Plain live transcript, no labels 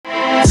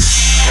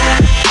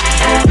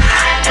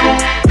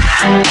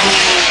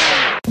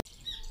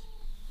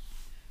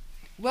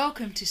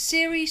Welcome to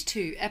Series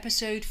 2,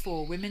 Episode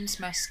 4,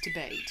 Women's Maths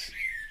Debate.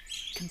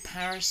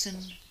 Comparison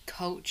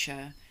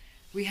culture.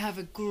 We have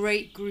a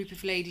great group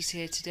of ladies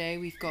here today.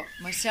 We've got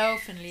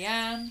myself and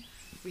Leanne.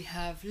 We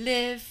have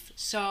Liv,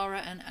 Sarah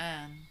and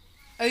Anne.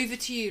 Over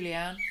to you,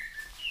 Leanne.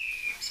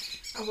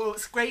 Oh, well,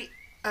 it's great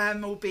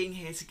all being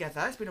here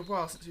together. It's been a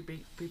while since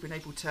we've been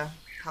able to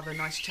have a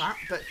nice chat,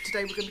 but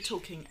today we're going to be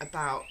talking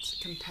about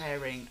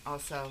comparing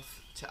ourselves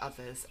to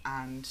others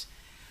and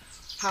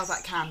how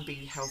that can be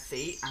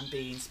healthy and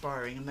be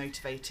inspiring and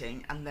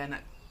motivating, and then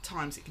at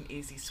times it can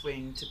easily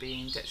swing to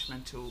being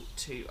detrimental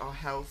to our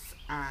health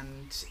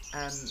and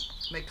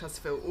make us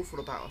feel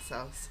awful about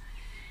ourselves.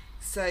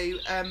 So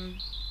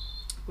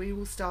we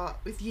will start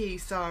with you,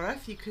 Sarah.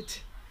 If you could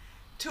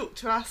talk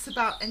to us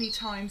about any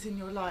times in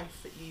your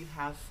life that you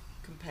have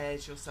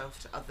compared yourself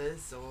to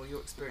others, or your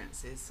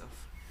experiences of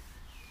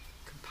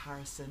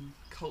comparison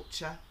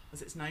culture,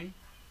 as it's known.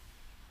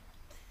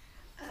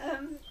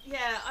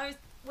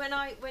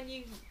 When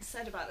you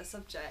said about the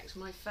subject,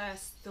 my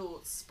first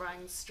thoughts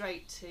sprang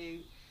straight to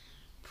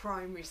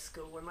primary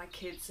school, when my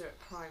kids are at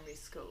primary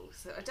school.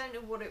 So I don't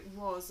know what it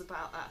was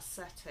about that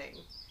setting,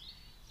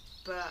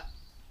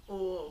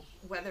 or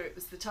whether it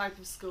was the type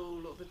of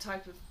school or the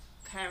type of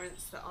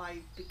parents that I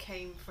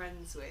became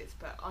friends with,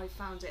 but I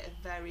found it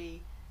a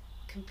very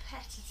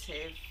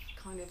competitive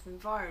kind of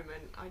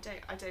environment.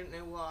 I don't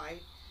know why.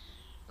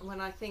 And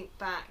when I think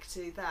back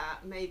to that,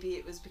 maybe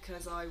it was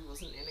because I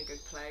wasn't in a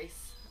good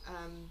place.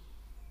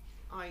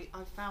 I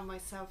found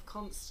myself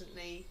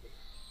constantly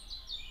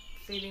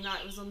feeling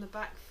like I was on the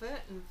back foot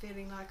and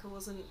feeling like I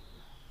wasn't,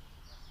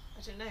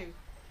 I don't know,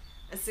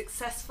 as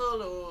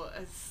successful or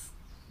as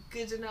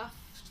good enough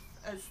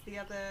as the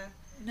other.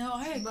 No,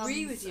 I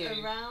agree with you.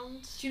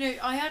 Around. Do you know,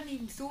 I hadn't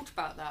even thought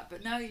about that,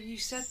 but now you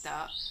said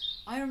that,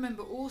 I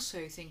remember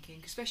also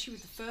thinking, especially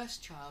with the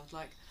first child,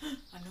 like,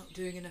 I'm not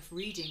doing enough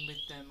reading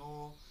with them,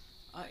 or,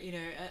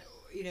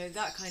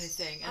 that kind of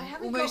thing. And I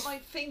haven't got my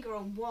finger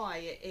on why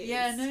it is.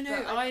 Yeah,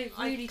 no, I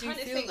really do kind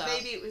of feel think that.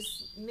 Maybe it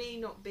was me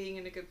not being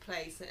in a good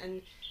place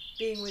and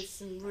being with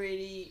some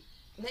really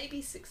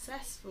maybe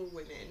successful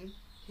women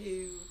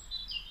who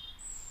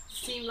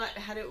seemed like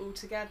they had it all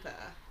together.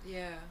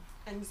 Yeah.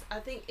 And I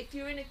think if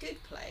you're in a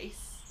good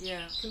place,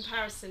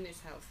 comparison is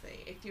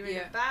healthy. If you're in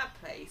a bad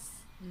place,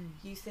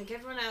 you think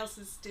everyone else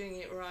is doing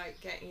it right,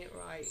 getting it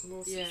right,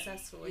 more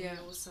successful, and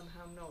you're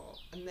somehow not,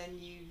 and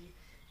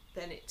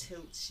then it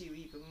tilts you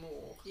even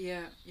more.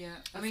 Yeah.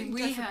 I mean,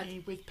 we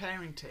definitely with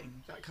parenting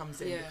that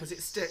comes in, because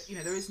it's still,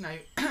 there is no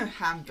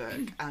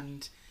handbook,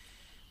 and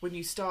when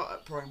you start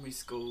at primary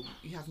school,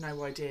 you have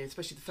no idea,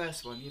 especially the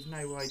first one, you have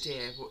no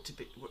idea what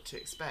to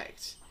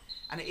expect.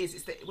 And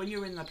it's that when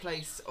you're in the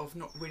place of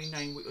not really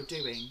knowing what you're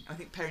doing, I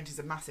think parenting is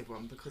a massive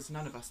one, because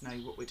none of us know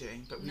what we're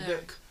doing, but we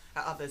look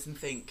at others and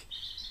think,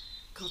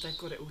 God, they've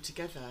got it all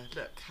together.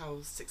 Look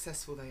how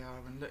successful they are,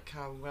 and look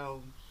how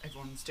well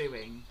everyone's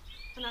doing.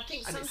 And I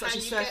think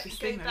sometimes you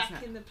go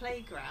back in the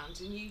playground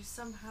and you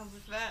somehow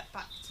revert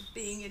back to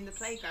being in the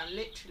playground,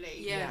 literally.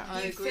 Yeah,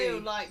 I agree. You feel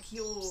like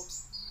you're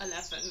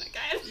 11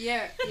 again.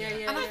 Yeah.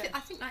 And I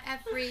think like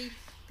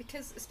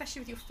because especially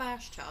with your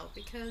first child,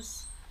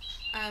 because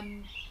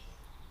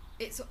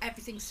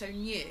everything's so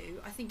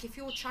new, I think if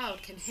your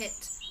child can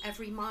hit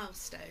every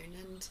milestone,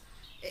 and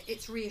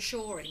it's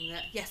reassuring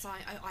that yes, I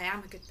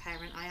am a good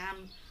parent, I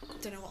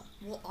don't know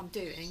what I'm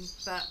doing,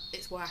 but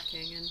it's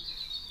working, and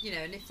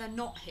and if they're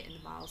not hitting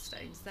the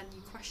milestones, then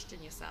you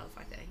question yourself,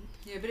 I think.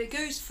 Yeah, but it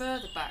goes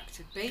further back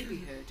to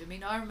babyhood. I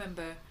mean, I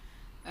remember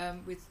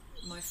with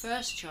my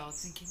first child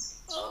thinking,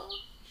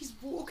 he's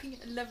walking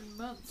at 11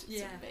 months,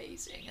 it's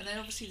amazing. And then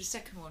obviously the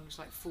second one was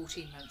like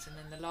 14 months, and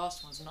then the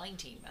last one's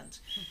 19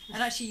 months.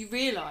 And actually you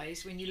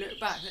realise when you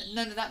look back that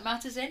none of that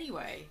matters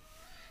anyway.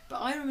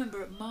 But I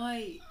remember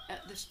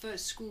at this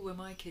first school where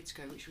my kids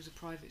go, which was a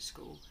private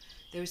school,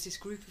 there was this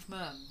group of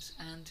mums,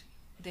 and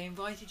they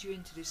invited you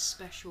into this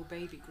special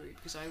baby group,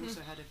 because I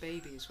also had a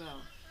baby as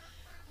well.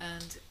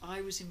 And I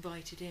was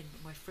invited in,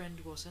 but my friend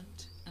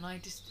wasn't. And I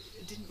just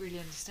didn't really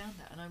understand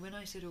that. And when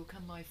I said,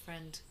 can my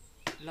friend,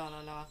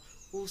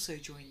 also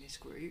join this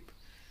group?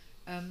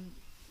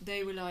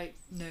 They were like,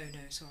 no,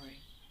 sorry.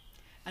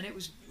 And it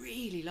was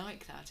really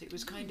like that. It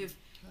was kind of,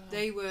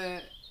 they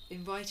were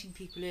inviting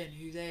people in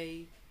who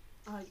they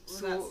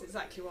that's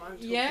exactly what I'm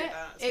talking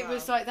about as it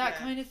was like that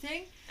kind of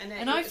thing.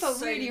 And I felt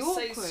really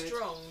awkward. So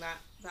strong,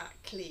 that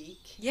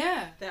clique,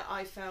 that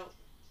I felt,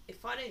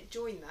 if I don't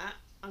join that,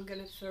 I'm going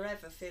to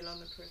forever feel on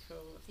the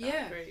peripheral of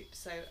that group.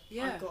 So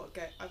I've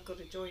got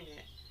to join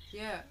it.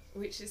 Yeah.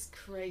 Which is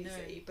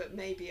crazy, but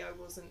maybe I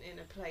wasn't in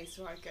a place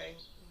where I'm going,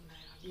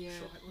 I'm not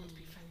sure I want to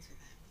be friends with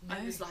them. No.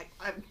 I was like,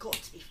 I've got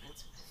to be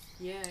friends with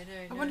them. Yeah,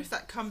 no. I wonder if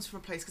that comes from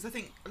a place, because I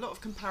think a lot of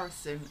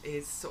comparison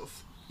is sort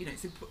of,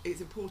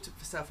 it's important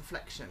for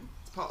self-reflection.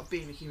 It's part of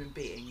being a human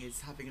being, is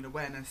having an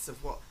awareness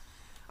of what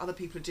other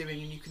people are doing,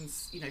 and you can,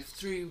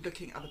 through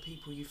looking at other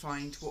people, you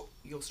find what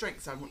your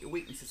strengths are and what your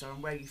weaknesses are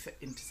and where you fit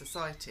into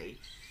society.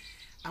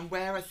 And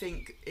where I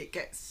think it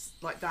gets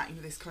like that,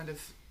 this kind of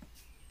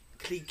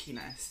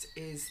cliqueiness,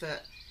 is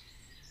that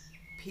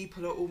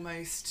people are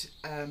almost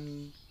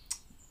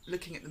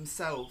looking at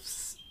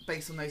themselves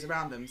based on those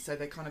around them. So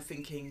they're kind of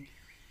thinking,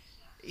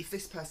 if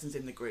this person's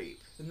in the group,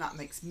 then that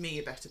makes me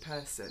a better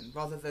person,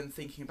 rather than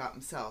thinking about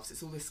themselves.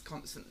 It's all this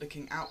constant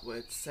looking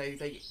outwards. So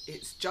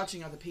it's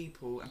judging other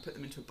people and put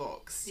them into a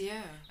box.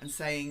 Yeah. And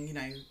saying, you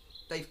know,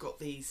 they've got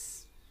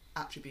these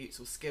attributes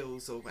or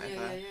skills or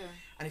whatever.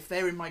 And if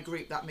they're in my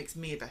group, that makes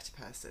me a better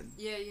person.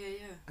 Yeah.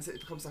 And so it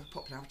becomes like a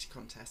popularity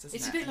contest, doesn't it?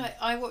 It's a bit like,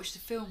 I watched a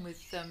film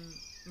with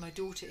my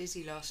daughter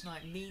Izzy last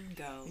night, Mean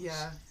Girls.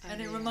 Yeah.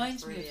 And it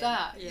reminds me of brilliant.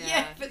 that.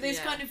 Yeah, but there's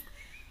kind of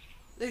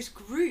those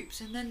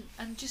groups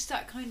and just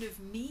that kind of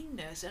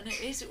meanness, and it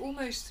is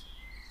almost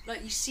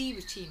like you see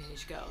with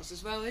teenage girls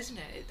as well, isn't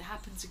it? It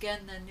happens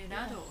again then in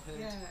adulthood.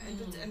 Yeah,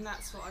 and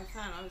that's what I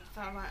found. I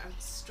found like I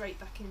was straight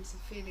back into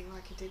feeling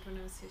like I did when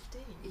I was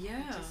 15. Yeah.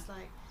 You just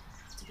like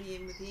have to be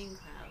in with the in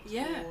crowd.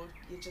 Yeah. Or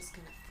you're just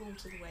going to fall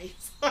to the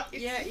wayside.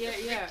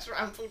 Yeah.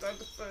 Trampled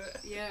underfoot.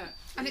 Yeah.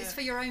 And it's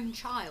for your own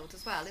child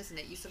as well, isn't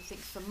it? You sort of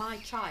think, for my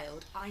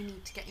child, I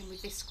need to get in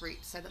with this group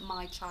so that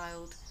my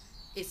child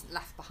isn't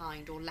left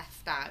behind or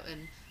left out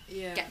and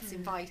gets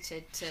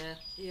invited to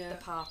the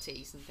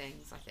parties and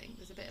things. I think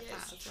there's a bit of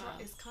that as well.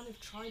 It's kind of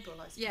tribal,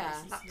 I suppose. Yeah,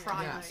 that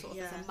pride sort of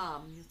yeah. as a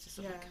mum. You're just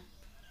sort of like,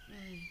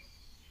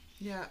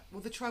 Yeah, well,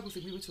 the tribal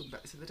thing, we were talking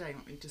about this the other day,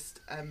 weren't we? Just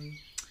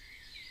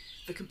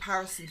the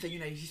comparison thing, you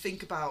know, if you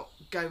think about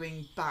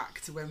going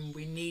back to when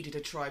we needed a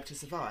tribe to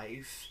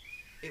survive,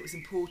 it was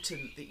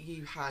important that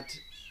you had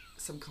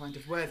some kind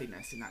of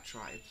worthiness in that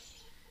tribe.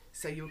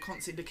 So you were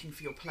constantly looking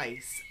for your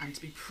place and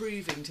to be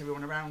proving to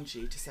everyone around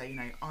you to say, you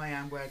know, I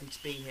am worthy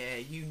to be here,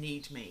 you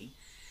need me.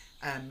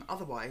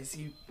 Otherwise,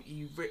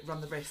 you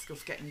run the risk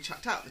of getting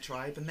chucked out of the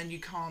tribe, and then you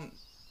can't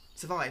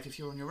survive if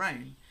you're on your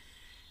own.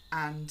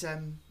 And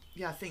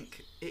I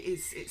think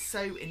it's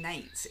so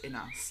innate in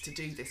us to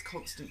do this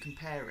constant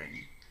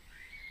comparing,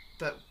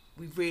 but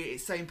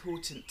it's so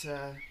important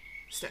to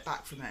step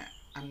back from it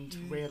and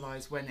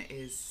realise when it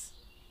is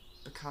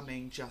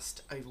becoming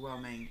just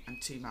overwhelming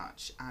and too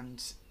much,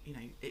 and you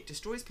know, it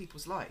destroys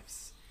people's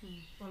lives.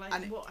 Well,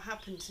 what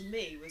happened to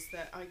me was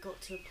that I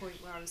got to a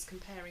point where I was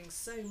comparing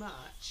so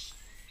much,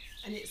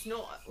 and it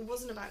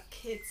wasn't about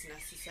kids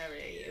necessarily,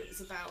 it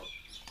was about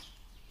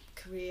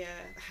career,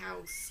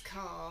 house,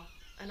 car,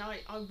 and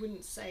I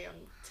wouldn't say I'm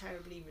a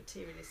terribly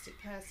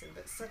materialistic person,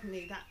 but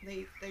suddenly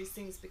those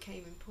things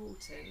became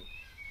important,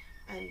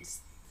 and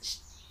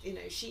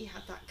she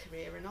had that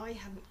career and I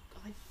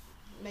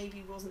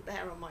maybe wasn't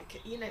there on my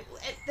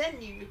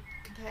then you would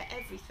compare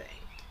everything.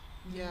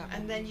 Yeah.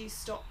 And then you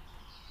stop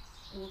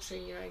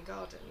watering your own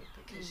garden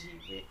because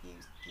you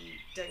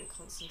don't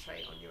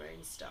concentrate on your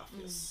own stuff.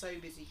 You're so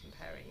busy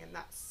comparing, and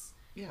that's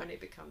when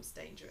it becomes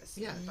dangerous.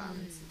 Yeah.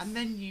 And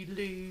then you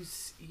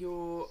lose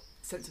your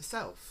sense of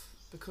self,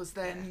 because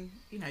then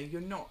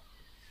you're not.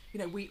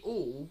 We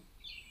all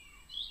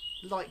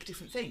like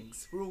different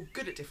things. We're all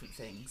good at different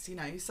things.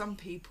 Some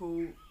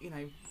people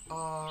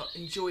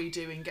enjoy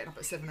getting up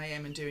at 7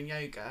 a.m. and doing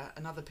yoga,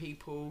 and other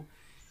people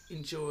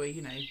enjoy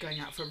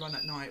going out for a run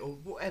at night or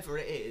whatever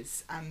it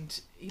is.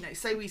 And it's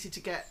so easy to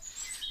get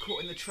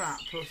caught in the trap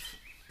of,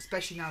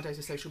 especially nowadays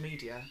with social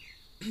media,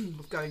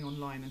 of going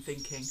online and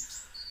thinking,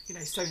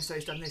 so and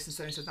so's done this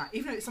and so that,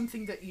 even though it's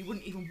something that you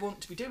wouldn't even want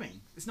to be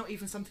doing. It's not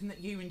even something that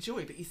you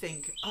enjoy, but you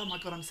think, oh my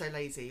god, I'm so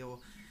lazy, or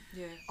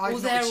or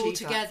they're all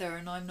together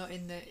and I'm not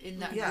in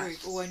that group,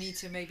 or I need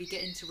to maybe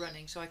get into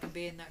running so I can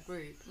be in that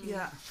group.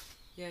 Yeah.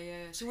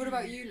 So what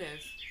about you,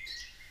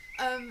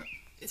 Liv?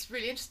 It's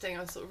really interesting.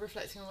 I was sort of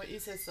reflecting on what you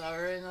said,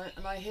 Sarah,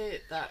 and I hear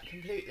that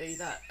completely.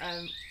 That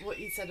what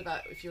you said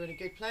about if you're in a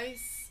good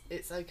place,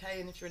 it's okay,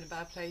 and if you're in a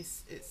bad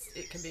place,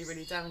 it can be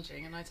really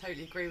damaging. And I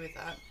totally agree with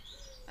that.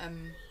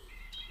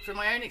 From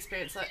my own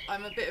experience,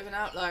 I'm a bit of an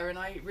outlier, and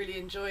I really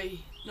enjoy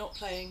not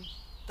playing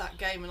that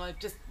game. And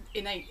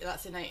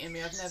that's innate in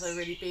me. I've never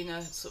really been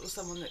a sort of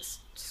someone that's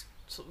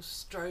sort of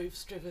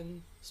strived.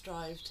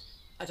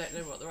 I don't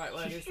know what the right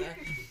word is there.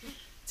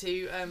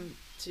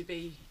 to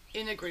be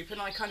in a group, and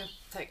I kind of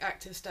take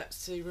active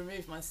steps to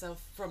remove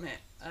myself from it,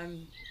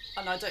 and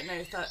I don't know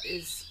if that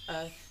is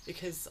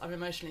because I'm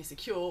emotionally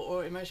secure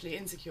or emotionally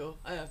insecure.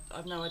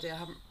 I've no idea. I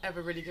haven't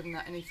ever really given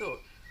that any thought,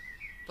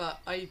 but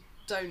I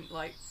don't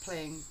like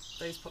playing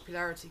those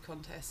popularity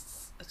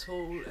contests at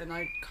all, and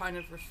I kind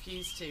of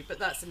refuse to, but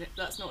that's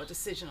not a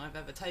decision I've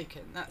ever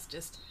taken. That's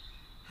just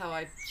how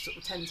I sort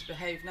of tend to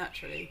behave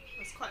naturally.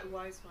 That's quite a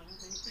wise one, I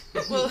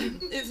think. Well,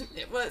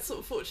 it's sort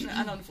of fortunate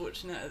and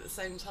unfortunate at the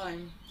same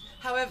time.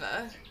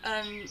 However,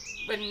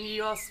 when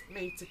you asked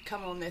me to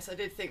come on this, I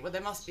did think, well,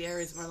 there must be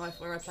areas of my life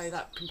where I play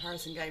that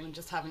comparison game and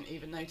just haven't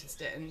even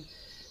noticed it. And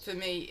for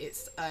me,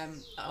 it's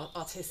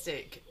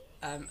artistic.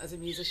 As a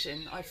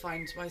musician, I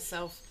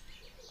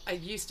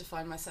used to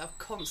find myself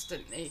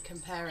constantly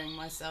comparing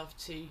myself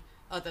to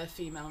other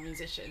female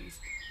musicians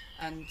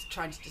and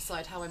trying to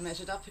decide how I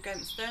measured up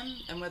against them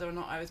and whether or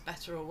not I was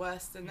better or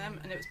worse than them.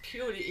 And it was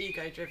purely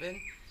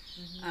ego-driven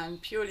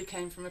and purely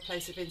came from a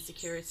place of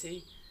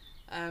insecurity.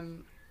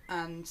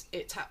 and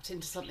it tapped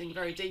into something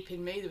very deep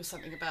in me. There was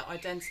something about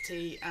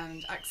identity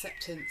and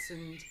acceptance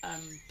and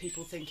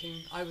people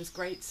thinking I was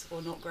great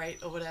or not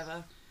great or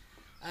whatever.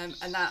 And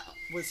that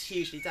was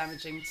hugely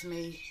damaging to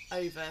me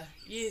over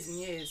years and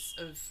years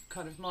of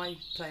kind of my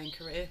playing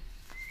career.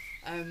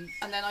 And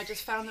then I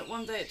just found that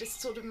one day it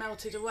just sort of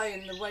melted away,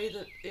 and the way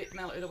that it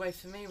melted away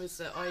for me was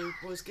that I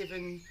was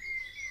given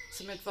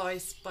some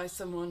advice by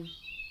someone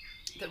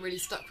that really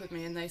stuck with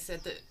me, and they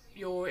said that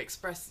your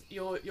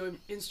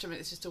instrument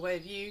is just a way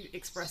of you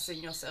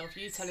expressing yourself,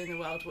 you telling the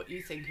world what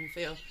you think and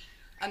feel,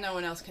 and no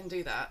one else can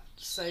do that.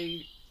 So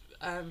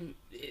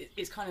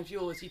it's kind of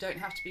yours. You don't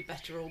have to be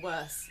better or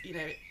worse. You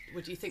know,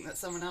 would you think that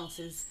someone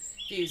else's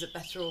views are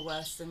better or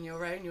worse than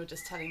your own? You're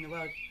just telling the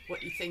world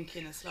what you think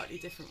in a slightly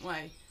different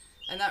way.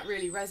 And that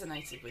really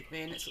resonated with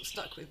me, and it sort of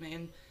stuck with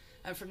me.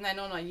 And from then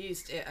on, I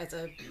used it as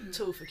a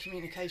tool for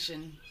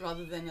communication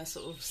rather than a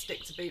sort of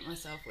stick to beat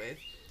myself with.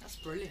 That's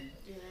brilliant.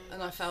 Yeah.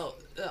 And I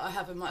felt that I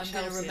have a much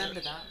I'm healthier... going to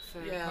remember that for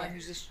my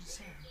musician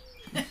son.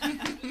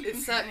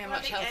 It's certainly a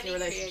much healthier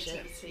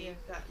relationship.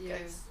 That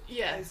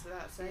goes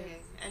without saying.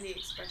 Any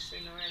expression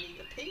or any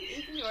opinion,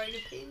 even your own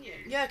opinion.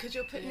 Yeah, because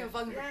you're putting your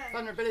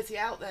vulnerability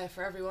out there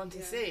for everyone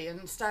to see,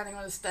 and standing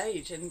on a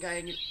stage and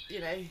going,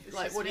 you know, This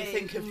like, is what do you me.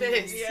 think of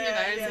this?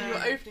 Yeah, So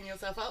you're opening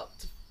yourself up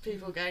to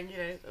people going, you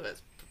know, oh,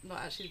 that's not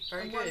actually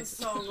very and good. one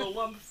song or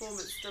one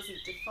performance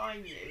doesn't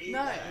define you either.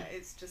 No.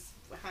 It's just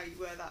how you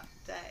were that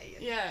day.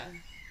 And Yeah.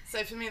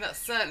 So for me, that's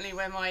certainly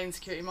where my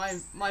insecurity,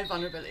 my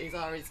vulnerabilities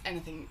are, is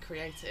anything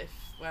creative,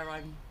 where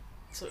I'm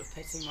sort of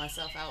putting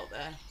myself out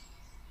there.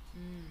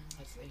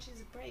 which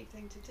is a brave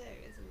thing to do,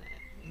 isn't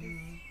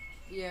it?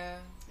 Yeah.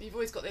 You've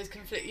always got those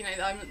conflict. You know,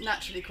 I'm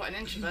naturally quite an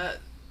introvert,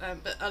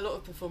 but a lot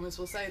of performers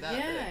will say that.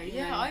 Yeah,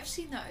 you know, I've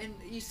seen that. And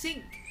you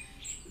think,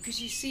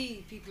 because you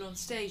see people on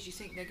stage, you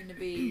think they're going to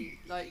be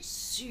like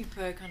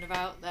super kind of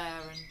out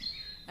there,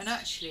 and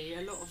actually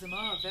a lot of them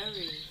are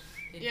very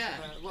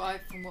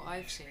introvert. From what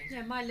I've seen.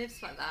 Yeah, my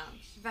Liv's like that.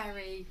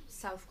 Very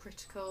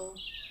self-critical.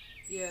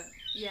 Yeah.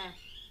 Yeah.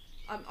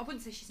 I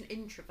wouldn't say she's an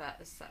introvert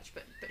as such,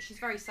 but she's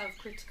very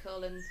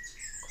self-critical and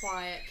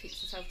quiet,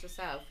 keeps herself to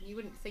herself. And you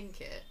wouldn't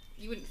think it.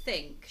 You wouldn't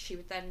think she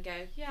would then go,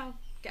 yeah, I'll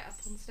get up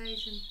on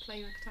stage and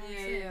play my guitar. and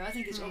sing. Yeah, I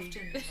think it's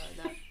often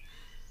like that.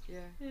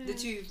 Yeah. The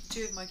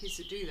two of my kids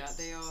that do that,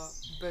 they are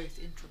both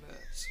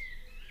introverts.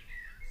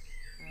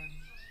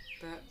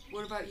 But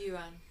what about you,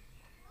 Anne?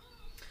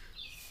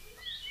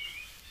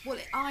 Well,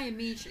 I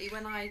immediately,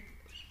 when I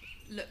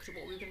looked at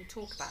what we were going to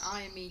talk about,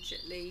 I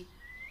immediately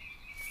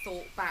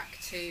thought back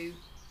to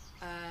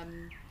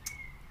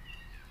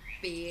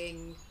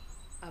being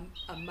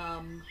a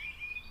mum,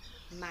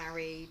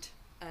 married,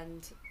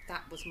 and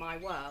that was my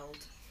world,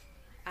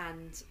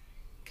 and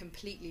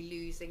completely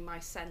losing my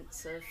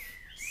sense of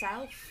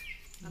self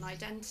and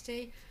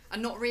identity,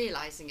 and not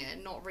realising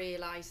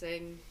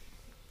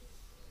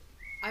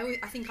I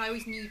think I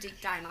always knew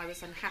deep down I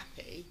was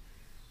unhappy,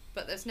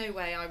 but there's no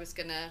way I was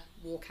going to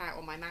walk out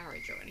on my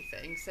marriage or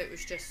anything. So it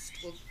was just,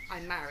 well,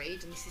 I'm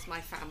married and this is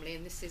my family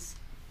and this is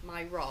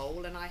my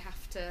role and I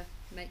have to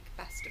make the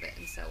best of it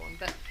and so on.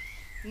 But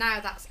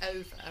now that's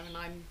over and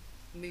I'm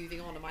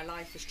moving on and my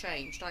life has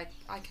changed. I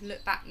can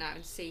look back now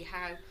and see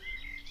how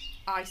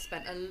I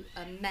spent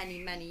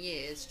many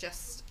years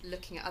just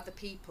looking at other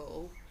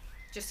people,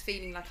 just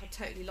feeling like I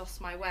totally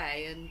lost my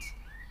way, and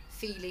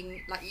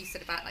feeling like you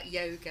said about like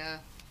yoga.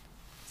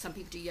 Some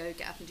people do yoga,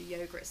 get up and do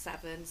yoga at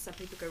 7, some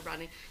people go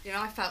running. You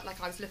know, I felt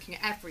like I was looking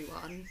at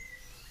everyone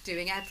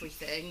doing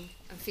everything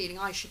and feeling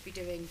I should be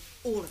doing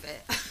all of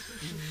it.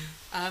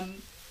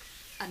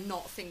 And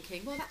not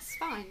thinking, well, that's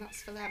fine,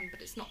 that's for them,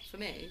 but it's not for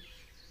me.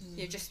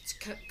 You know,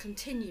 just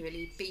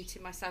continually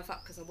beating myself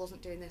up because I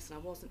wasn't doing this and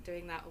I wasn't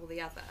doing that or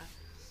the other.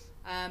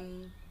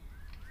 And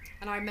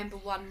I remember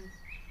when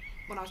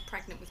I was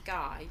pregnant with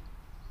Guy,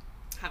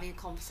 having a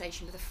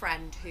conversation with a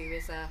friend who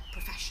is a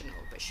professional,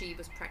 but she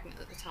was pregnant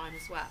at the time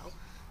as well,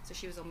 so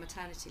she was on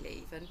maternity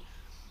leave, and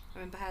I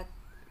remember her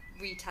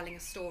retelling a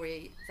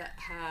story that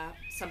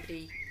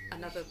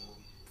another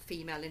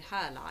female in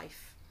her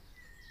life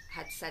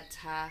had said to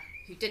her,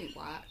 who didn't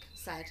work,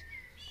 said,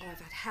 oh, I've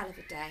had a hell of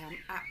a day, I'm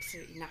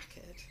absolutely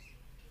knackered.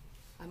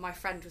 And my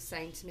friend was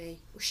saying to me,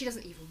 well, she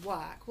doesn't even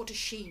work, what does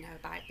she know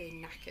about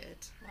being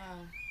knackered?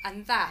 Wow.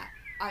 And that,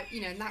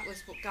 and that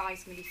was what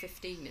Guy's going to be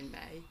 15 in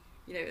May.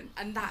 You know,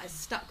 and that has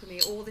stuck with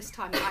me all this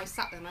time. I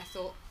sat there and I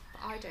thought,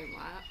 but I don't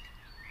work,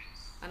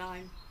 and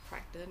I'm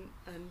pregnant,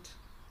 and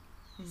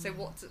so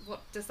what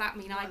does that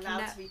mean? I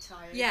can to be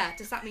tired. Yeah,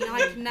 does that mean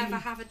I can never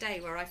have a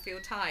day where I feel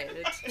tired?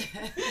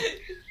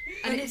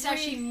 And it's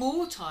actually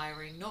more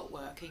tiring not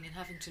working and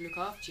having to look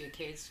after your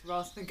kids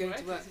rather than going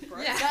to work.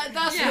 Yeah.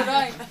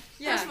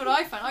 That's what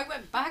I found. I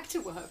went back to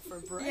work for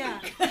a break. Yeah.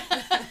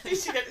 You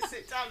should get to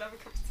sit down and have a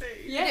cup of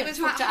tea. Yeah, it was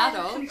talk that to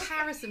whole adults.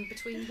 comparison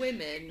between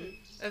women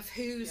of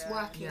who's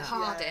working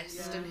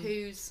hardest and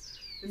who's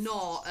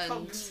not, and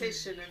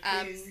competition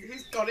of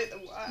who's got it the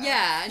worst.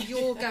 yeah, and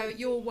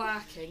you're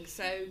working,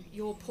 so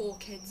your poor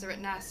kids are at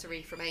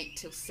nursery from 8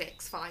 till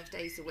 6, 5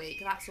 days a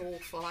week. That's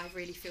awful. I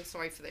really feel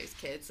sorry for those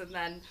kids. And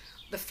then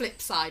the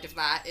flip side of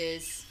that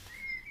is,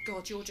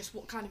 God, you're just,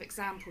 what kind of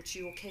example to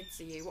your kids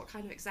are you? What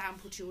kind of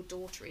example to your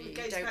daughter are you? You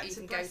don't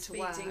even go to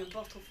work. And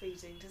bottle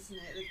feeding, doesn't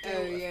it? The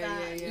Oh, guilt yeah,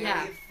 of that.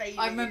 yeah. Failing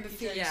I remember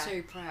if you feeling don't-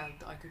 so proud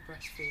that I could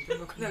breastfeed. I'm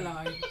not going to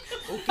lie.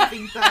 Or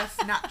giving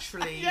birth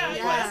naturally, Yeah, or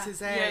yeah. by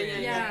cesarean. Yeah,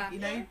 yeah. You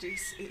know,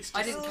 it's just,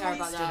 I didn't care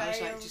about that. I was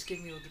failed. like, just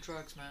give me all the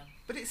drugs, man.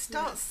 But it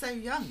starts so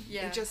young.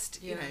 Yeah. It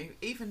just, you Yeah. know,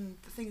 even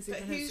the things But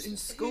even who's in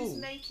school. Who's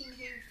making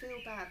who feel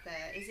bad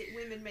there? Is it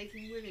women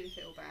making women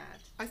feel bad?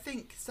 I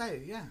think so.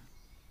 Yeah.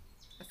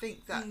 I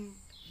think that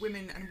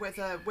women, and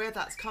where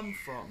that's come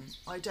from,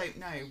 I don't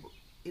know.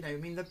 You know, I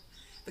mean,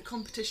 the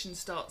competition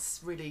starts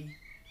really.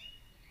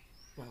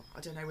 Well, I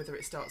don't know whether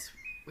it starts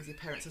with your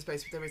parents. I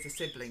suppose there is a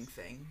sibling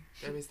thing.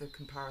 There is the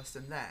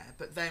comparison there.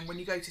 But then when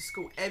you go to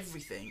school,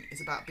 everything is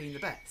about being the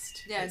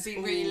best. Yeah, and It's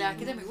being really all-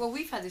 academic. Well,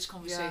 we've had this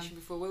conversation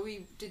before where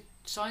we did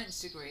science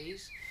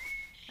degrees,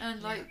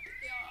 and like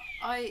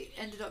I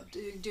ended up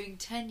doing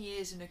 10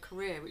 years in a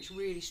career which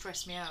really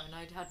stressed me out, and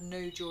I'd had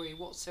no joy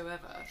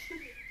whatsoever.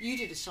 You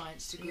did a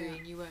science degree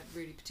and you weren't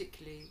really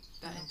particularly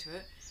that into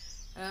it.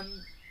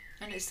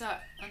 And it's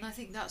that, and I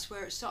think that's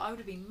where it started. I would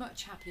have been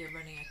much happier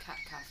running a cat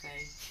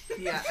cafe.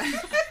 Yeah.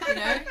 You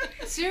know,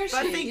 seriously.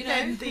 But I think you know?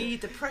 then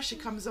the pressure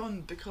comes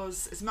on,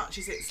 because as much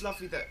as it's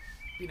lovely that,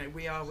 you know,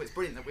 it's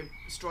brilliant that we're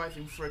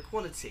striving for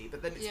equality,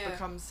 but then it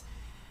becomes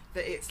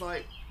that it's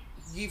like,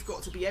 you've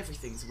got to be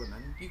everything as a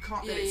woman. You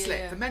can't let it slip.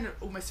 yeah. The men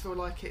almost feel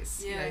like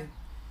it's, you know,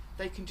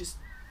 they can just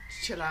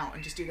chill out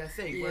and just do their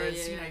thing. Yeah,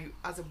 Whereas, yeah, you know,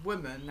 as a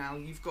woman now,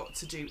 you've got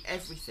to do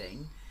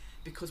everything,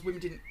 because women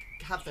didn't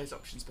have those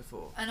options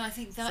before. And I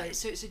think that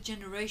so it's a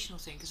generational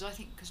thing,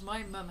 because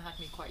my mum had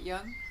me quite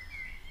young,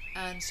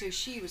 and so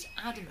she was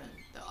adamant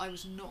that I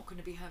was not going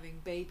to be having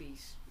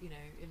babies, you know,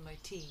 in my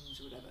teens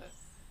or whatever,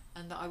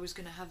 and that I was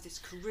going to have this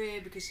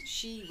career, because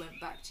she went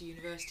back to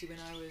university when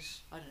I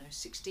was, I don't know,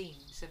 16,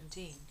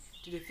 17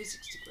 to do a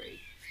physics degree.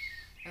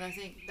 And I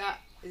think that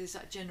there's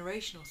that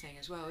generational thing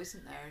as well,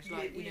 isn't there? It's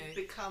like, you know,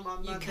 We've become our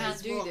you mothers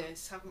can't do once,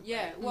 this. haven't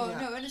Yeah, we? well,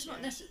 Yeah. no, and it's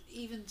not necessarily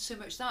even so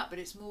much that, but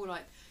it's more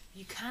like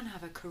you can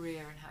have a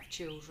career and have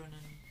children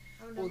and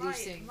Oh, no, all my,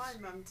 these things. My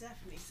mum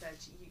definitely said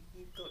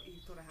you've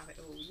got to have it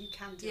all. You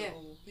can do Yeah, it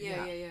all.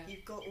 yeah.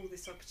 You've got all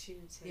this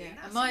opportunity. Yeah, And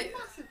that's and my-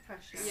 massive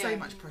pressure. Yeah. So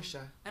much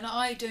pressure. And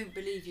I don't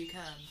believe you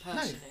can,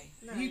 personally.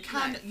 No, you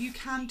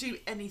can do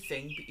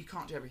anything, but you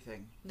can't do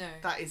everything. No.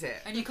 That is it.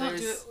 And you can't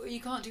There is- do it. You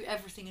can't do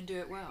everything and do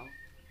it well.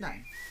 No,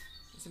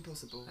 it's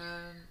impossible.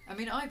 I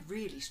mean, I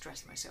really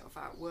stressed myself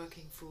out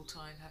working full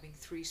time, having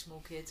 3 small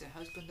kids, a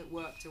husband that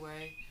worked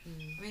away.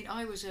 I mean,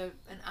 I was an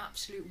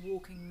absolute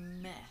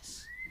walking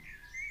mess.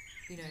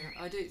 You know,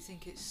 I don't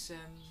think it's.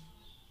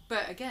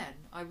 But again,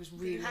 I was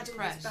really You had all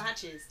impressed. those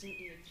badges, didn't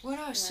you? Well,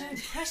 I was so Yeah.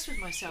 impressed with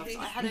myself.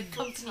 I had a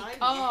company Full-time,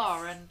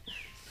 car, and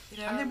you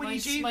know, And then when my,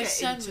 you do my get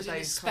son into was in a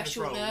those kind of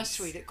special roles,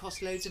 nursery that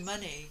cost loads of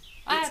money.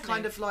 It's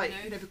kind of like,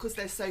 you know, because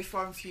there's so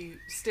far and few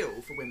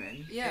still for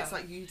women, Yeah. it's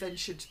like you then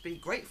should be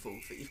grateful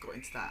that you've got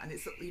into that. And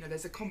it's, you know,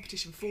 there's a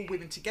competition for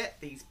women to get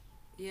these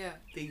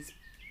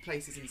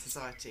places in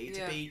society,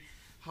 to be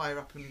higher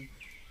up, and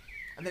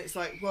then it's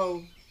like,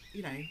 well,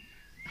 you know,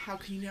 how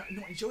can you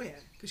not enjoy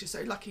it? Because you're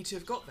so lucky to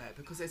have got there,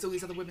 because there's all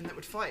these other women that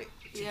would fight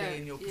to be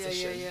in your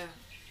position.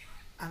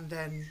 And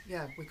then, we're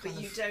kind But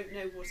of... you don't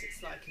know what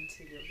it's like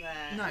until you're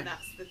there. No. And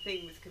that's the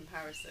thing with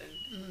comparison.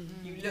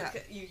 You look Yeah.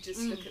 at, you just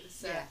look at the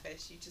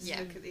surface. You just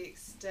look at the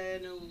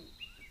external,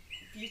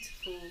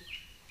 beautiful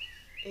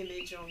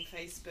image on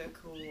Facebook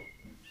or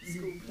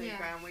school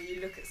playground where you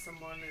look at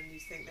someone and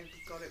you think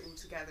they've got it all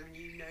together and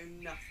you know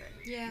nothing.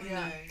 Yeah.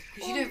 Yeah.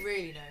 because you don't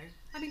really know.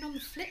 I mean, on the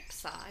flip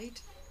side,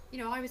 you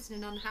know, I was in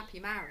an unhappy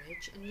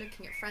marriage and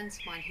looking at friends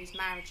of mine whose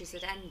marriages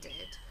had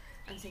ended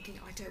and thinking,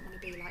 I don't want to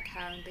be like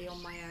her and be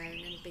on my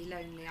own and be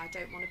lonely. I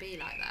don't want to be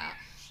like that.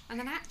 And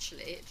then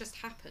actually it just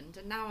happened,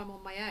 and now I'm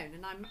on my own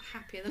and I'm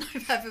happier than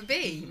I've ever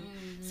been.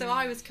 So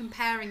I was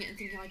comparing it and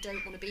thinking, I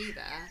don't want to be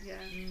there. Yeah.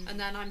 And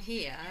then I'm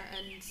here,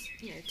 and,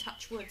 you know,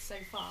 touch wood so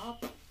far.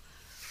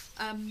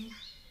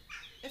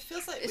 It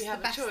feels like It's we the have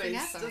a best thing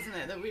choice, ever. doesn't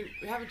it? That we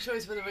have a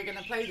choice whether we're going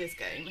to play this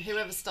game,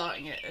 whoever's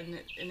starting it, and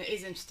it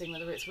is interesting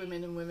whether it's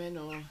women and women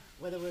or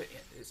whether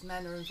it's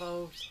men are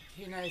involved,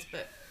 who knows,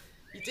 but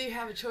you do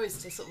have a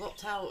choice to sort of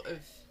opt out of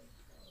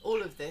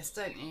all of this,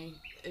 don't you,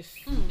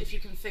 if you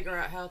can figure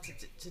out how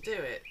to do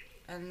it.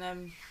 And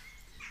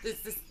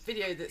there's this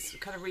video that's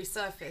kind of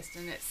resurfaced,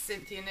 and it's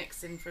Cynthia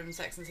Nixon from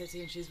Sex and the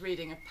City, and she's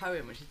reading a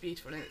poem which is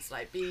beautiful, and it's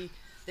like, be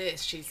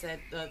this, she said,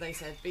 they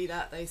said, be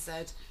that, they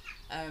said,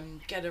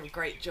 get a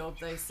great job,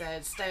 they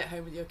said, stay at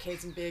home with your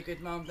kids and be a good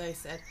mum, they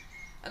said.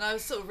 And I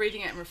was sort of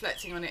reading it and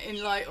reflecting on it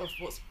in light of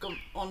what's gone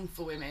on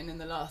for women in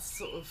the last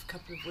sort of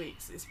couple of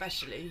weeks,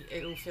 especially.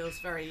 It all feels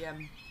very,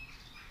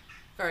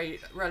 very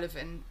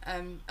relevant.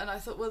 And I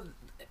thought, well,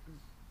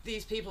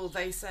 these people,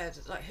 they said,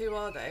 like, who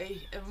are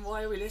they and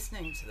why are we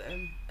listening to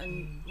them,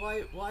 and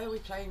why are we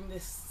playing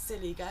this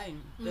silly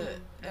game that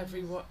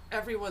everyone,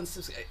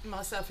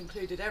 myself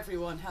included,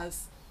 everyone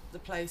has the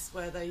place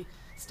where they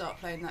start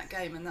playing that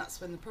game, and that's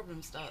when the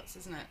problem starts,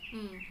 isn't it?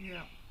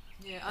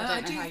 Yeah, I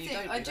don't know how you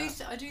don't do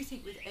that. I do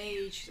think with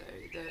age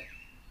though that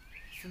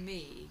for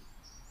me,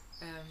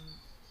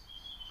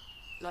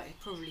 like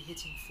probably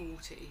hitting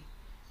 40.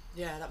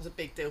 Yeah, that was a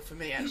big deal for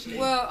me actually.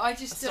 Well, I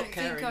just I don't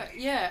stopped think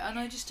and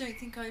I just don't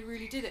think I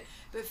really did it.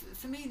 But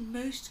for me,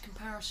 most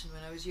comparison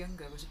when I was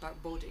younger was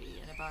about body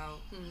and about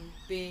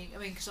being. I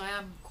mean, because I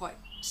am quite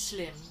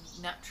slim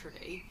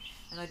naturally,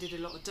 and I did a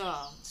lot of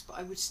dance, but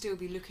I would still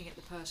be looking at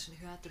the person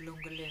who had the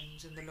longer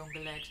limbs and the longer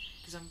legs,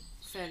 because I'm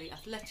fairly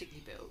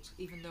athletically built,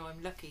 even though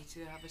I'm lucky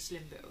to have a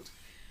slim build.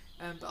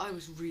 But I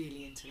was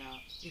really into that,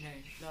 you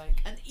know,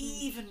 like, and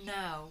even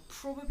now,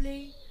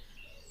 probably.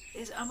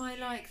 Am I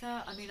like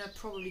that? I mean, I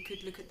probably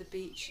could look at the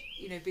beach,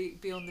 you know,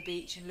 be on the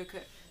beach and look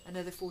at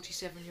another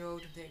 47-year-old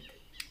and think.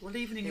 Well,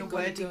 even in your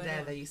wording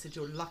there, you said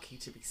you're lucky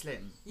to be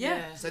slim.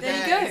 Yeah. So there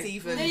you go.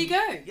 Even, there you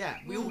go. Yeah,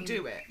 we all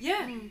do it.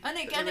 Yeah, and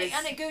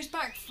it goes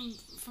back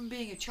from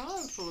being a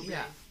child probably.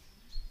 Yeah.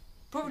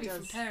 Probably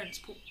from parents,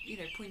 you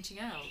know, pointing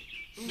out.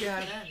 Yeah.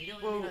 Them. You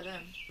don't want to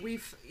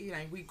be like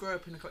them. We grew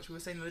up in a culture. We were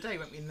saying the other day,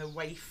 weren't we, in the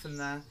waif and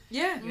the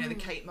the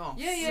Kate Moss.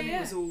 Yeah. And it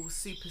was all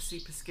super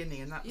skinny,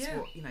 and that's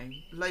what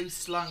low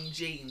slung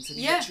jeans, and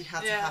you Yeah. literally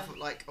had to have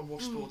like a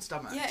washboard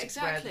stomach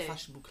to wear the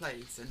fashionable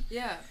clothes. And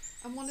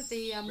and one of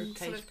the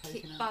sort of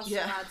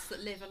buzzwords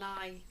that Liv and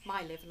I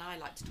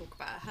like to talk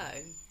about at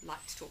home,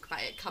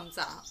 it comes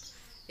up,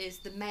 is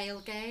the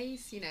male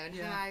gaze, you know, and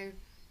how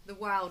the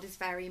world is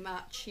very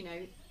much, you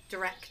know,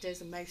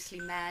 directors are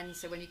mostly men,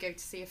 so when you go to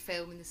see a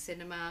film in the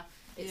cinema,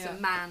 it's a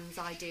man's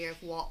idea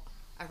of what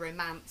a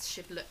romance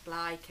should look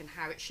like and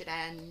how it should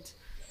end,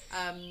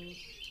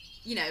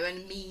 you know,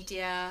 and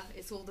media,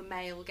 it's all the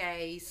male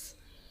gaze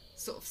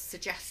sort of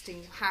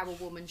suggesting how a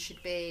woman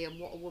should be and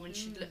what a woman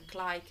should look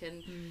like,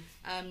 and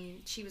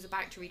she was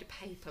about to read a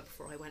paper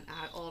before I went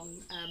out on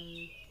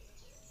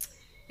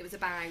it was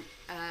about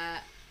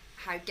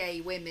how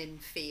gay women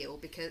feel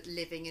because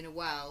living in a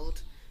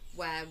world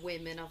where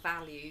women are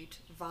valued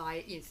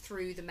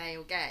through the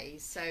male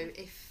gaze. So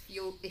if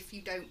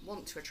you don't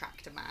want to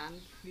attract a man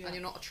and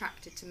you're not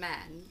attracted to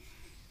men,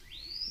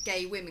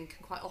 gay women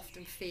can quite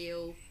often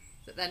feel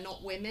that they're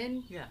not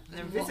women. Yeah,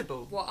 they're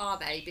invisible. What are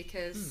they?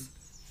 Because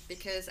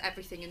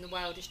everything in the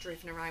world is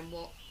driven around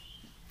what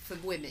for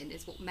women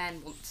is what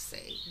men want to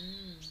see,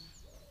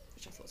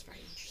 which I thought was very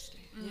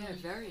interesting. Yeah,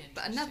 very interesting.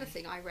 But another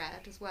thing I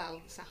read as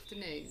well this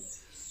afternoon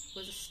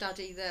was a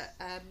study that.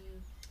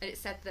 And it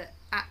said that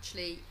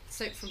actually,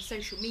 so from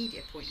social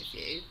media point of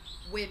view,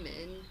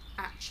 women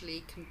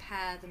actually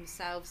compare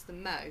themselves the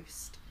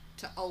most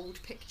to old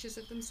pictures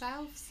of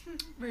themselves.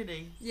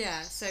 Really?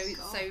 Yeah. So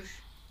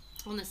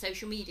on the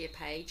social media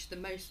page, the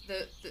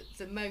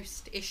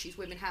most issues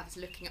women have is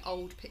looking at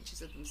old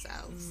pictures of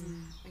themselves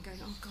and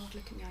going, oh God,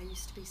 look at me, I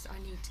used to be. So I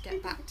need to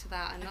get back to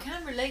that. And I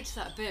can relate to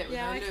that a bit. When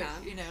I look,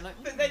 can. You know,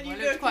 like. But then you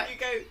look and you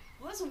go,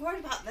 I wasn't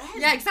worried about that.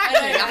 Yeah,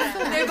 exactly.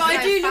 No, but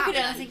I do look at it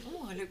and I think,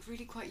 oh, I look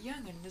really quite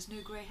young and there's no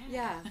grey hair.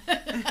 Yeah.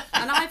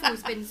 And I've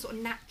always been sort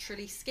of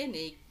naturally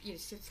skinny, you know,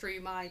 so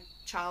through my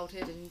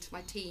childhood and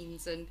my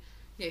teens, and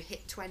you know,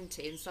 hit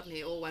 20 and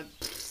suddenly it all went.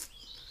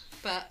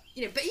 But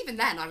you know, but even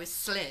then I was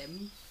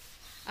slim.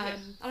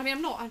 And I mean,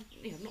 I'm not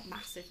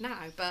massive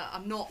now, but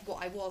I'm not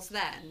what I was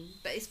then.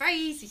 But it's very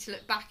easy to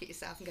look back at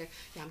yourself and go,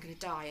 yeah, I'm going to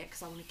diet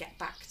because I want to get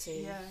back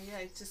to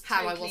just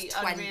how totally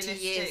I was 20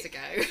 years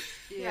ago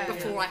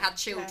before I had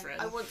children.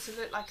 I want to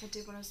look like I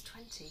did when I was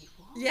 20.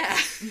 What? Yeah.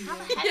 How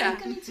the heck are you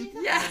going to do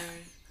that?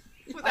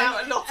 Yeah.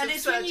 Without a lot of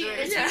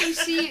surgery. When you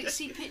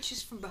see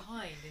pictures from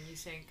behind and you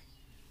think,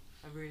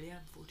 I really am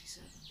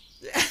 47.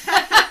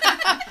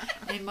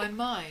 In my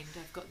mind,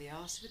 I've got the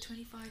arse of a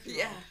 25-year-old.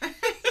 Yeah.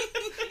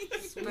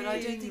 But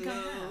I don't think I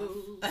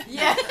have.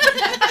 Yeah.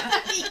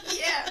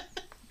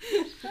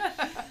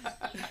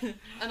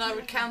 And I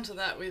would counter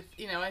that with,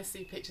 you know, I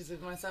see pictures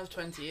of myself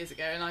 20 years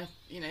ago and I,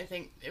 you know,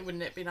 think,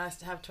 wouldn't it be nice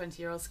to have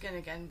 20-year-old skin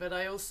again? But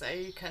I also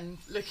can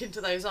look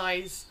into those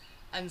eyes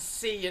and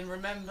see and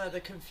remember the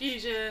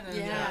confusion and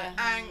the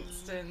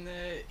angst and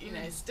the, you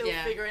know, still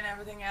figuring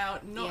everything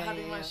out, not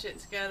having my shit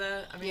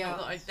together. I mean, not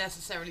that I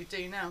necessarily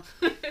do now,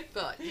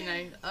 but, you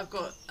know, I've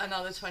got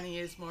another 20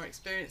 years more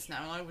experience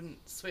now and I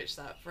wouldn't switch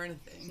that for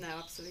anything. No,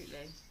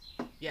 absolutely.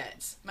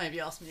 Yet. Maybe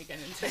ask me again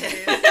in 10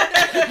 years.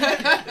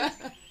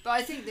 But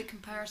I think the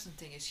comparison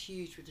thing is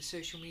huge with the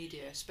social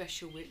media,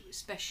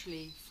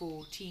 especially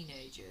for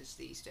teenagers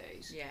these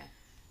days. Yeah.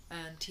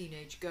 And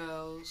teenage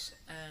girls,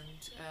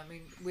 and I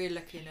mean, we're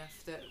lucky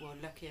enough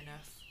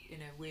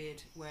in a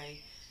weird way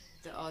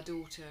that our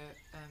daughter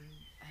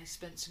has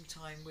spent some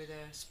time with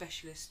a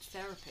specialist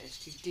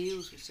therapist who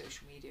deals with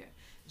social media,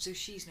 and so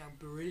she's now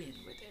brilliant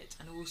with it,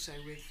 and also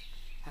with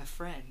her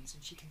friends,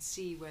 and she can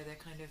see where they're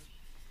kind of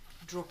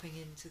dropping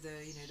into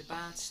the, you know, the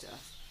bad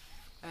stuff.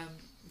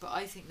 But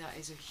I think that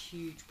is a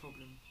huge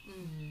problem.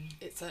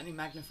 It certainly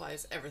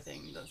magnifies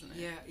everything, doesn't it?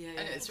 Yeah.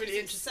 And it's really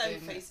interesting.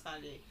 So face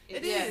value.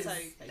 It is. is. So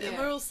face And value.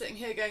 we're all sitting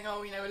here going,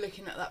 oh, we're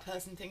looking at that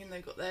person thinking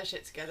they've got their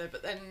shit together,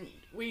 but then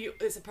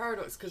it's a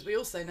paradox because we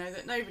also know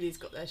that nobody's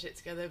got their shit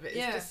together, but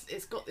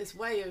it's got this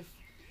way of,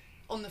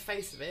 on the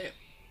face of it,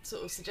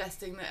 sort of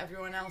suggesting that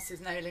everyone else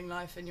is nailing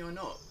life and you're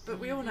not. But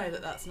we all know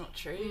that that's not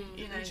true.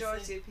 The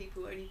majority of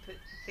people only put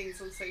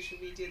things on social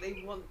media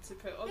they want to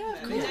put on Yeah,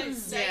 there. of They course. don't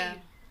say,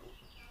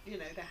 Yeah.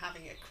 they're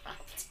having a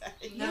crap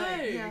day. No.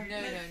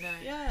 No.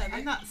 Yeah.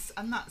 And that's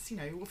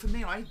well, for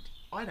me, I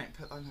don't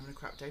put I'm having a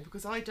crap day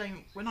because I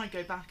don't. When I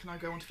go back and I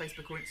go onto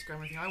Facebook or Instagram or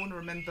anything, I want to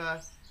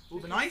remember all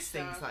the nice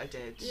things that I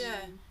did. Yeah.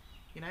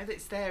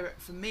 It's there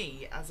for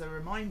me as a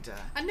reminder.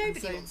 And nobody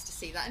so- wants to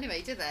see that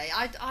anyway, do they?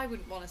 I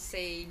wouldn't want to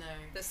see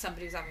that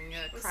somebody was having a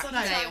Well, crap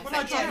sometimes- day on When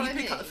I Facebook. try, You know you what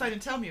I pick up the mean? phone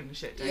and tell me I'm a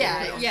shit day.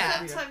 Yeah,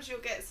 yeah. Sometimes you'll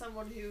get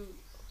someone who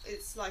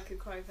it's like a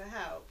cry for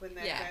help when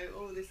they Yeah. go,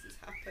 oh, this has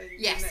happened.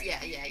 Yes, and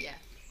then- yeah.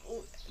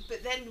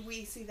 But then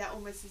we see that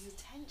almost as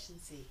attention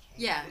seeking.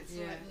 Yeah. It's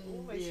Yeah. like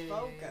almost Yeah,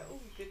 vulgar. yeah. Oh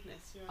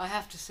goodness. You're I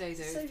have to say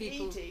though, So if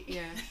people, needy.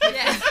 yeah,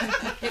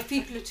 Yeah. if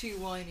people are too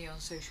whiny on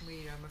social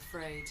media, I'm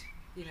afraid,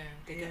 they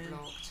get Yeah.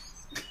 blocked.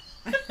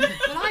 Well,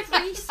 I've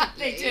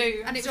recently, They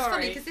do, and it was sorry.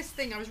 funny because this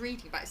thing I was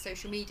reading about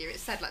social media, it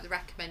said like the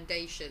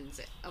recommendations,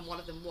 and one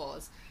of them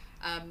was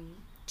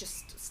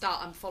just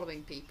start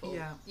unfollowing people.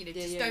 Yeah.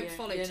 Just don't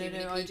follow too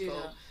many I do people.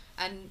 that.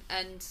 And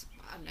I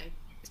don't know.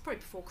 It's probably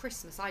before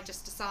Christmas. I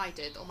just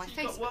decided on my You've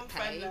got Facebook one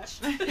friend page.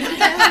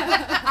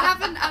 I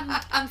haven't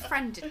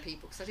unfriended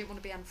people because I didn't want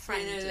to be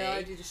unfriendly. No,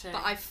 I do the same.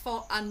 But I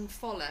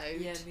unfollowed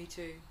Yeah, me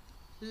too.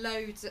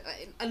 loads,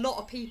 a lot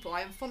of people.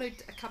 I unfollowed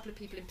a couple of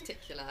people in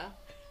particular,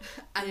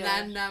 and Yeah.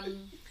 then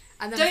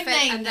Don't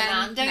name them,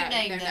 Anne, don't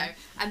name them.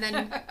 and then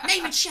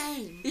name and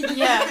shame.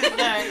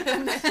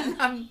 Yeah,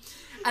 no.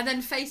 And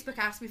then Facebook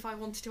asked me if I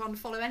wanted to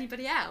unfollow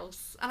anybody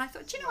else, and I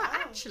thought, do you know what?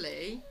 Wow.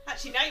 Actually,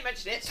 now you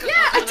mention it. yeah,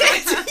 I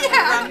did. Yeah,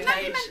 now you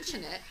Rampage.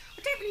 mention it.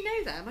 I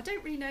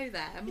don't really know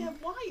them. Yeah,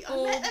 why? I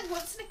Or- met them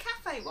once in a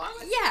cafe. Why?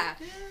 Yeah.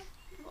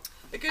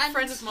 A good And-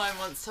 friend of mine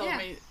once told yeah.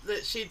 me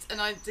that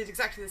and I did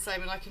exactly the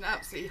same, and I can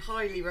absolutely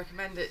highly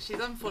recommend it. She's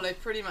unfollowed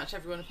pretty much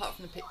everyone apart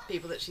from the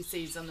people that she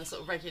sees on a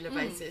sort of regular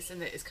basis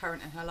and that is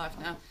current in her life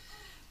now.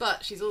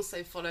 But she's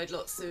also followed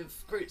lots of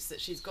groups that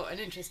she's got an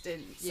interest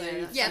in. So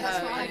Yeah, that's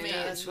for what I me, do. it's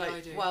That's what I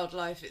like do.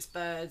 wildlife, it's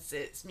birds,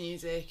 it's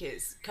music,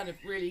 it's kind of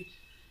really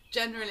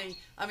generally.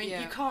 I mean,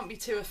 Yeah. you can't be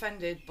too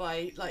offended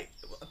by like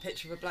a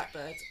picture of a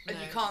blackbird, and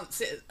you No. can't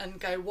sit and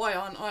go, why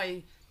don't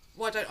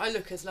I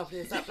look as lovely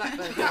as that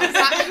blackbird?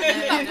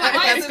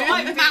 Why is it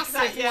quite big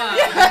Massive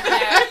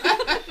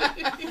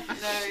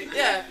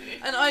Yeah,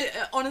 and I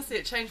honestly,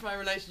 it changed my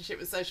relationship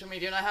with social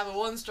media, and I have a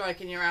one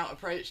strike and you're out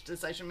approach to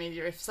social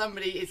media. If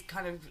somebody is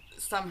kind of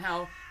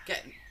somehow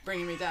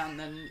bringing me down,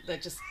 then they're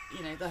just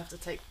they have to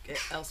take it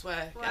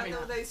elsewhere. Well,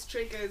 all those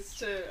triggers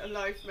to a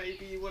life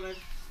maybe you want to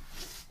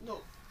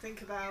not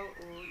think about,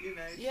 or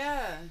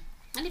yeah,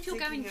 And if you're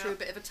going Thinking through a up.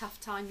 bit of a tough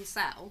time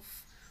yourself,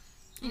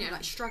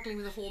 like struggling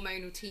with a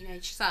hormonal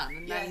teenage son,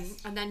 and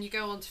Yes. then you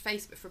go onto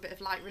Facebook for a bit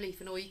of light relief,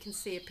 and all you can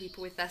see are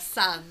people with their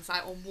sons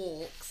out on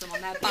walks and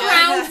on their bikes.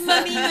 Proud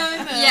mummy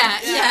moment.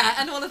 Yeah,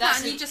 and all of That's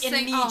that, and you an just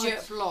think,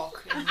 immediate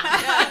block.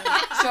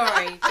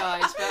 Sorry,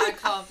 guys, but I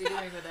can't be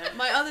doing with it.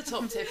 My other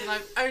top tip, and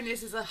I've only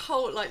this is a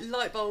whole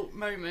light bulb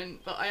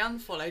moment, but I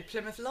unfollowed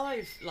Plymouth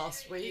Live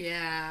last week.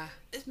 yeah,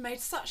 It's made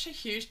such a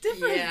huge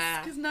difference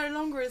Yeah. because no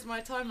longer is my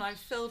timeline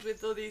filled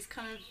with all these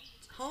kind of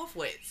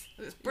half-wits.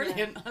 It's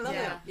brilliant. I love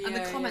yeah. it. And the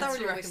Yeah, comments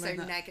thoroughly are always so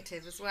recommend that.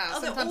 negative as well.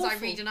 Oh, they're Sometimes I awful.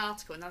 read an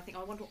article and I think,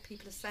 I wonder what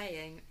people are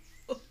saying.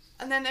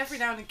 And then every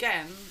now and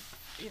again,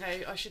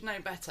 I should know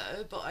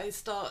better, but I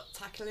start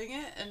tackling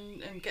it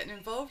and getting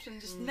involved, and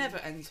it just never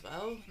ends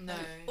well. No.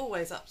 And it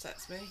always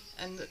upsets me.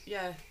 And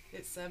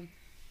it's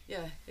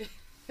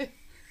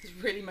it's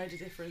really made a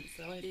difference.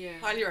 So I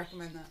highly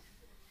recommend that.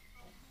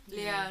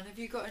 Leanne, have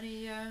you got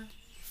any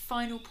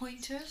final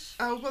pointers?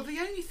 Oh, well, the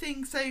only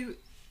thing, so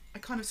I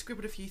kind of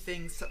scribbled a few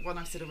things. One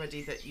I've said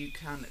already, that you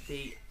can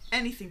be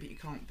anything but you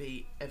can't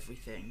be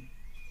everything.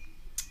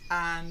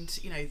 And,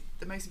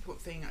 the most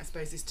important thing, I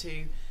suppose, is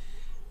to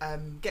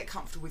get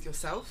comfortable with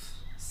yourself.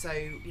 So,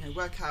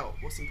 work out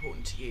what's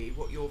important to you,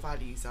 what your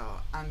values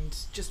are, and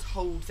just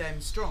hold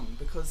them strong,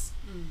 because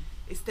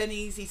it's then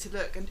easy to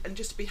look and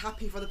just to be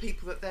happy for the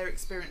people that they're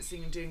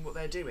experiencing and doing what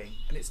they're doing,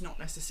 and it's not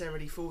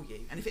necessarily for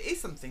you. And if it is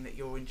something that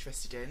you're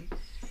interested in,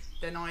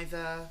 then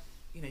either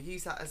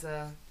use that as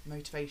a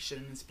motivation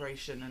and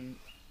inspiration, and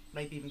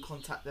maybe even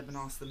contact them and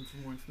ask them for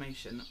more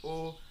information,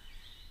 or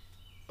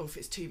if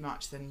it's too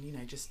much, then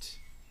just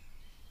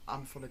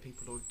unfollow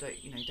people, or don't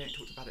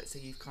talk about it, so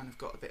you've kind of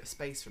got a bit of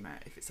space from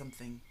it if it's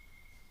something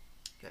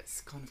that's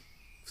kind of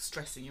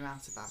stressing you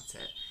out about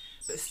it.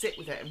 But sit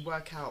with it and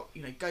work out,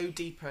 go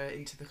deeper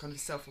into the kind of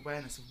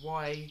self-awareness of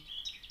why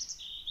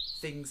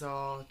things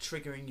are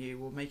triggering you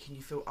or making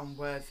you feel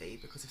unworthy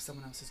because if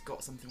someone else has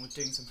got something or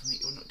doing something that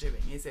you're not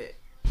doing. Is it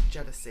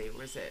jealousy,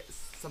 or is it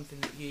something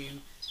that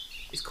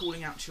is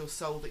calling out to your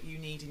soul that you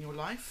need in your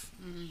life?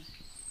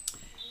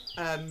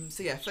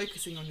 So yeah,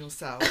 focusing on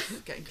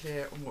yourself, getting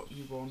clear on what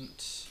you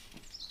want,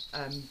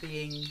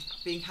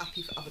 being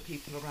happy for other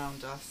people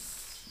around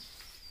us.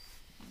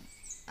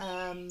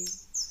 I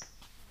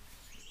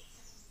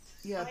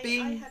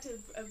had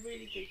a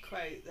really good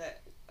quote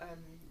that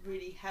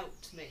really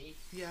helped me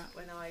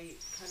when I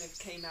kind of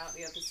came out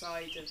the other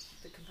side of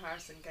the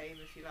comparison game,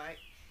 if you like,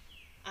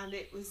 and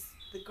it was,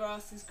 the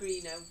grass is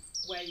greener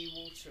where you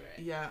water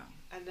it. Yeah.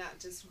 And that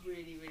just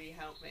really, really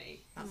helped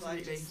me.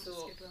 Absolutely. I just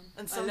thought,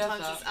 and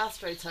sometimes it's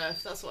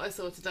AstroTurf. That's what I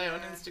saw today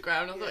on Yeah.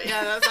 Instagram. I thought,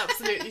 yeah, that's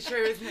absolutely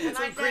true, isn't it? It's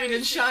all I know green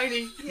and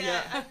shiny.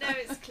 yeah, I know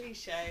it's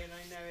cliche, and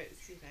I know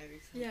it's, you know,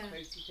 these Yeah.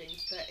 quotey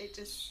things, but it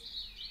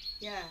just,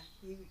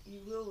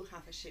 you will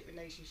have a shit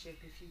relationship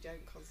if you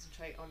don't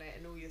concentrate on it,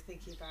 and all you're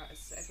thinking about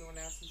is everyone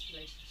else's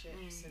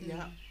relationships. And,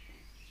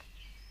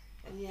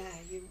 and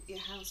your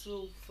house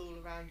will fall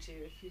around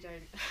you if you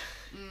don't,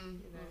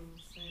 you know.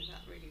 So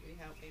that really, really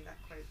helped me, that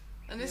quote.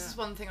 And this is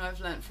one thing I've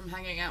learnt from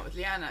hanging out with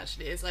Leanne,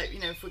 actually, is like, you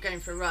know, if we're going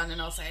for a run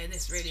and I'll say,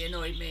 this really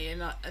annoyed me,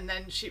 and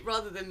then she,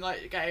 rather than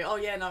like go, oh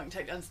yeah, no, I can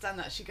totally understand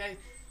that, she go,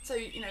 so,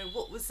 you know,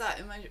 what was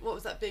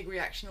that big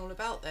reaction all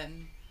about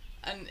then?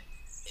 And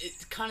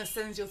it kind of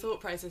sends your thought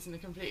process in a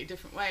completely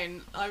different way,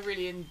 and I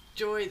really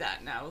enjoy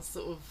that now,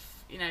 sort of,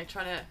 you know,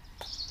 trying to,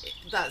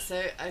 that's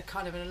a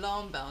kind of an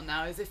alarm bell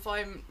now, is if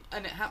and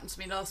it happened to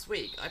me last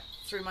week, I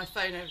threw my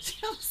phone over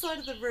to the other side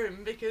of the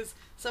room because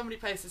somebody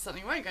posted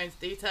something, I won't go into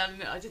detail,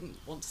 and I didn't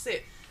want to see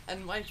it,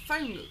 and my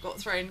phone got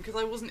thrown because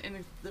I wasn't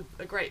in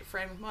a great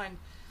frame of mind.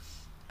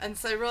 And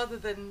so rather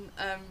than,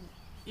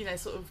 you know,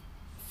 sort of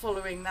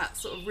following that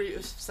sort of route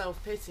of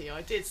self-pity,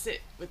 I did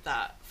sit with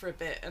that for a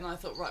bit, and I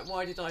thought, right,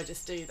 why did I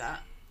just do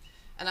that?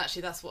 And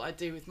actually that's what I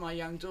do with my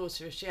young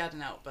daughter. If she had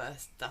an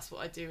outburst, that's what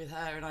I do with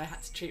her, and I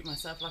had to treat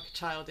myself like a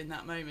child in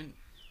that moment.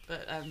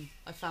 But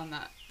I found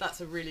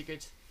that's a really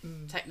good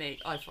technique,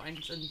 I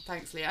find, and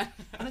thanks, Leanne.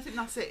 And I think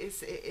that's it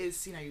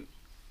is, you know,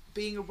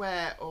 being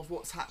aware of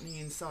what's happening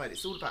inside.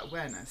 It's all about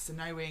awareness. So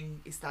knowing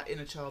is that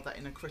inner child, that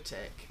inner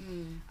critic,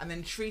 and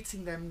then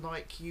treating them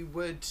like you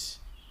would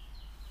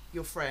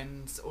your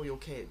friends or your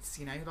kids,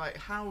 you know, like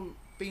how,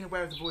 being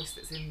aware of the voice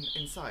that's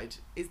inside,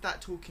 is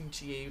that talking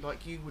to you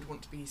like you would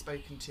want to be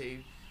spoken to,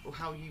 or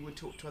how you would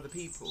talk to other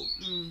people?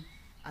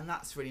 And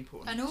that's really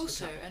important. And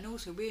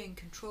also we're in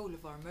control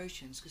of our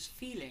emotions, because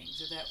feelings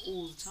are there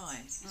all the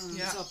time.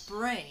 It's our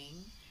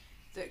brain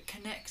that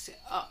connects it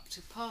up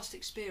to past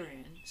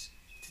experience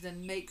to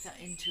then make that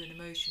into an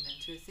emotion,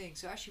 into a thing.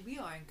 So actually we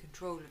are in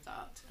control of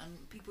that,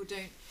 and people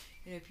don't,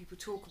 you know, people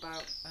talk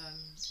about,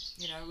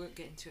 you know, I won't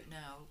get into it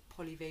now,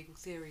 polyvagal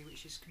theory,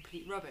 which is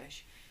complete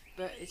rubbish,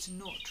 but it's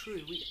not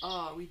true. We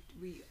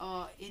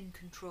are in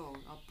control.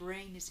 Our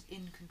brain is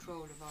in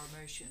control of our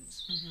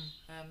emotions,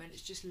 and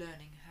it's just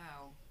learning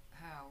how.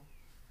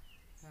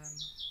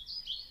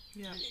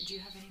 Do you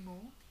have any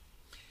more?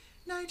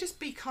 No, just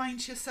be kind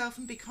to yourself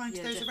and be kind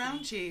to those definitely.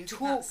 around you.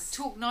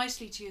 Talk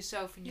nicely to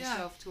yourself in your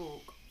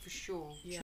self-talk, for sure.